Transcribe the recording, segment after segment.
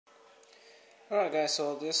Alright guys,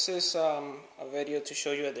 so this is a video to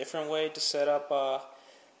show you a different way to set up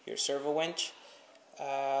your servo winch.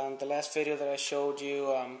 The last video that I showed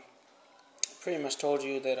you pretty much told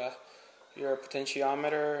you that your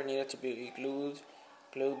potentiometer needed to be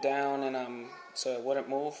glued down and so it wouldn't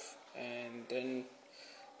move, and then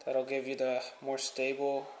that'll give you the more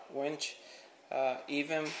stable winch.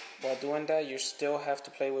 Even while doing that, you still have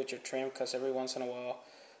to play with your trim, because every once in a while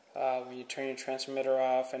when you turn your transmitter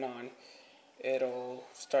off and on, it'll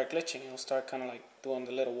start glitching. It'll start kind of like doing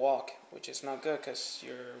the little walk, which is not good, because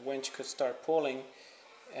your winch could start pulling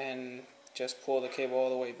and just pull the cable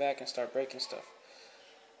all the way back and start breaking stuff.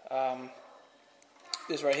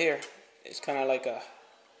 This right here is kind of like a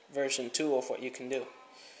version 2 of what you can do.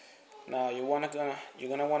 Now you're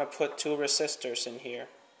gonna want to put 2 resistors in here.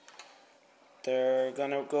 They're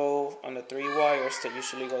gonna go on the 3 wires that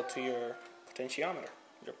usually go to your potentiometer,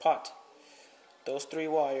 your pot. Those 3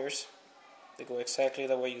 wires, they go exactly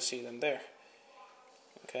the way you see them there.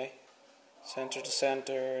 Okay, center to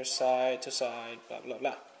center, side to side, blah blah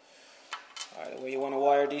blah. Alright, the way you want to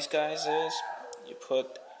wire these guys is you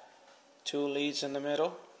put 2 leads in the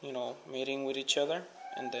middle, meeting with each other,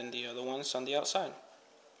 and then the other ones on the outside.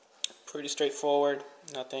 Pretty straightforward,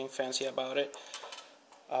 nothing fancy about it.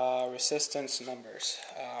 Resistance numbers.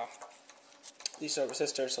 These are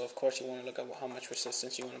resistors, so of course you want to look at how much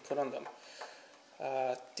resistance you want to put on them.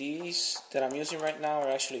 These that I'm using right now are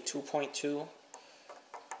actually 2.2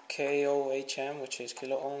 kohm, which is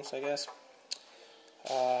kilo ohms, I guess.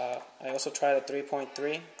 I also tried a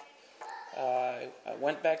 3.3. I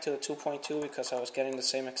went back to the 2.2 because I was getting the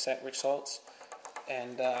same exact results,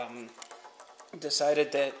 and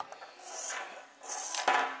decided that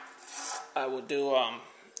I would do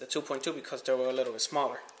the 2.2 because they were a little bit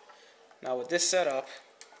smaller. Now with this setup,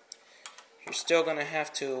 you're still going to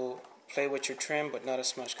have to play with your trim, but not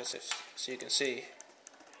as much, because so you can see,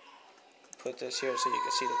 put this here so you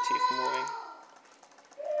can see the teeth moving.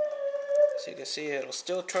 So you can see it'll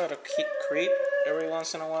still try to creep every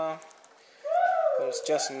once in a while, but it's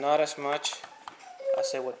just not as much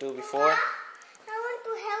as it would do before. I want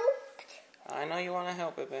to help. I know you want to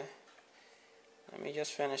help it, babe. Let me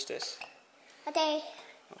just finish this. Okay.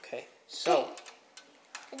 Okay, so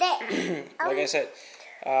Okay. like I said,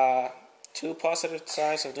 2 positive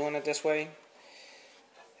sides of doing it this way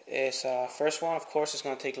is, first one, of course, is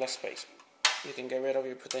going to take less space. You can get rid of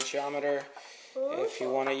your potentiometer. If you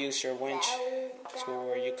want to use your winch to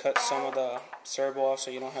where you cut some of the servo off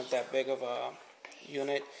so you don't have that big of a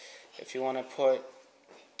unit. If you want to put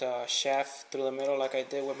the shaft through the middle like I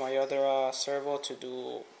did with my other servo to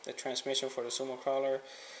do the transmission for the sumo crawler,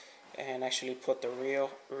 and actually put the reel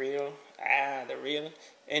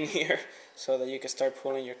in here so that you can start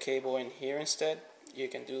pulling your cable in here instead, you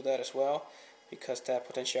can do that as well, because that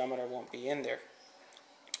potentiometer won't be in there.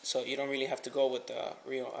 So you don't really have to go with the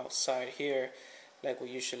reel outside here like we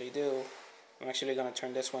usually do. I'm actually going to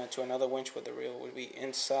turn this one into another winch where the reel will be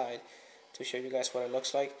inside to show you guys what it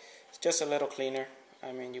looks like. It's just a little cleaner.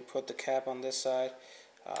 I mean, you put the cap on this side.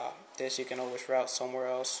 This you can always route somewhere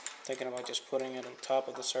else. Thinking about just putting it on top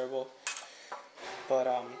of the servo. But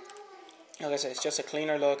like I said, it's just a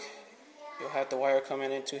cleaner look. You'll have the wire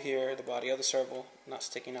coming into here, the body of the servo, not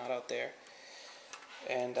sticking out there.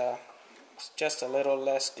 And it's just a little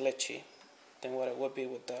less glitchy than what it would be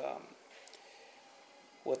with the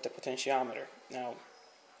potentiometer. Now,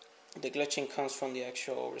 the glitching comes from the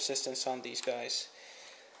actual resistance on these guys,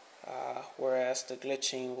 whereas the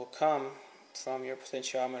glitching will come from your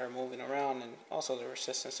potentiometer moving around, and also the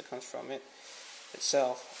resistance that comes from it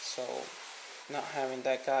itself. So not having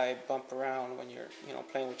that guy bump around when you're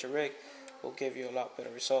playing with your rig will give you a lot better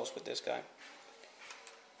results with this guy.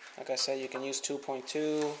 Like I said, you can use 2.2,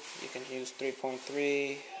 you can use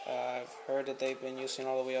 3.3. I've heard that they've been using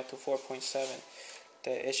all the way up to 4.7.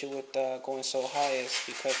 The issue with going so high is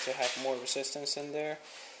because they have more resistance in there.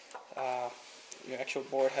 Your actual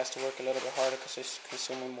board has to work a little bit harder because it's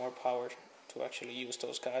consuming more power to actually use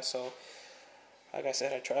those guys. So like I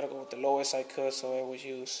said, I try to go with the lowest I could, so I would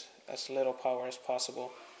use as little power as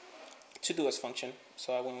possible to do its function.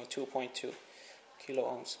 So I went with 2.2 kilo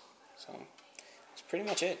ohms. So that's pretty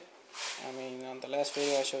much it. I mean, on the last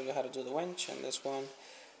video I showed you how to do the winch, and this one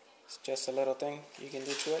is just a little thing you can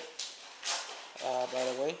do to it. By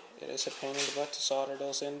the way, it is a pain in the butt to solder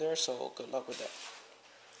those in there, so good luck with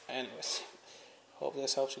that. Anyways, hope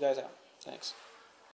this helps you guys out. Thanks.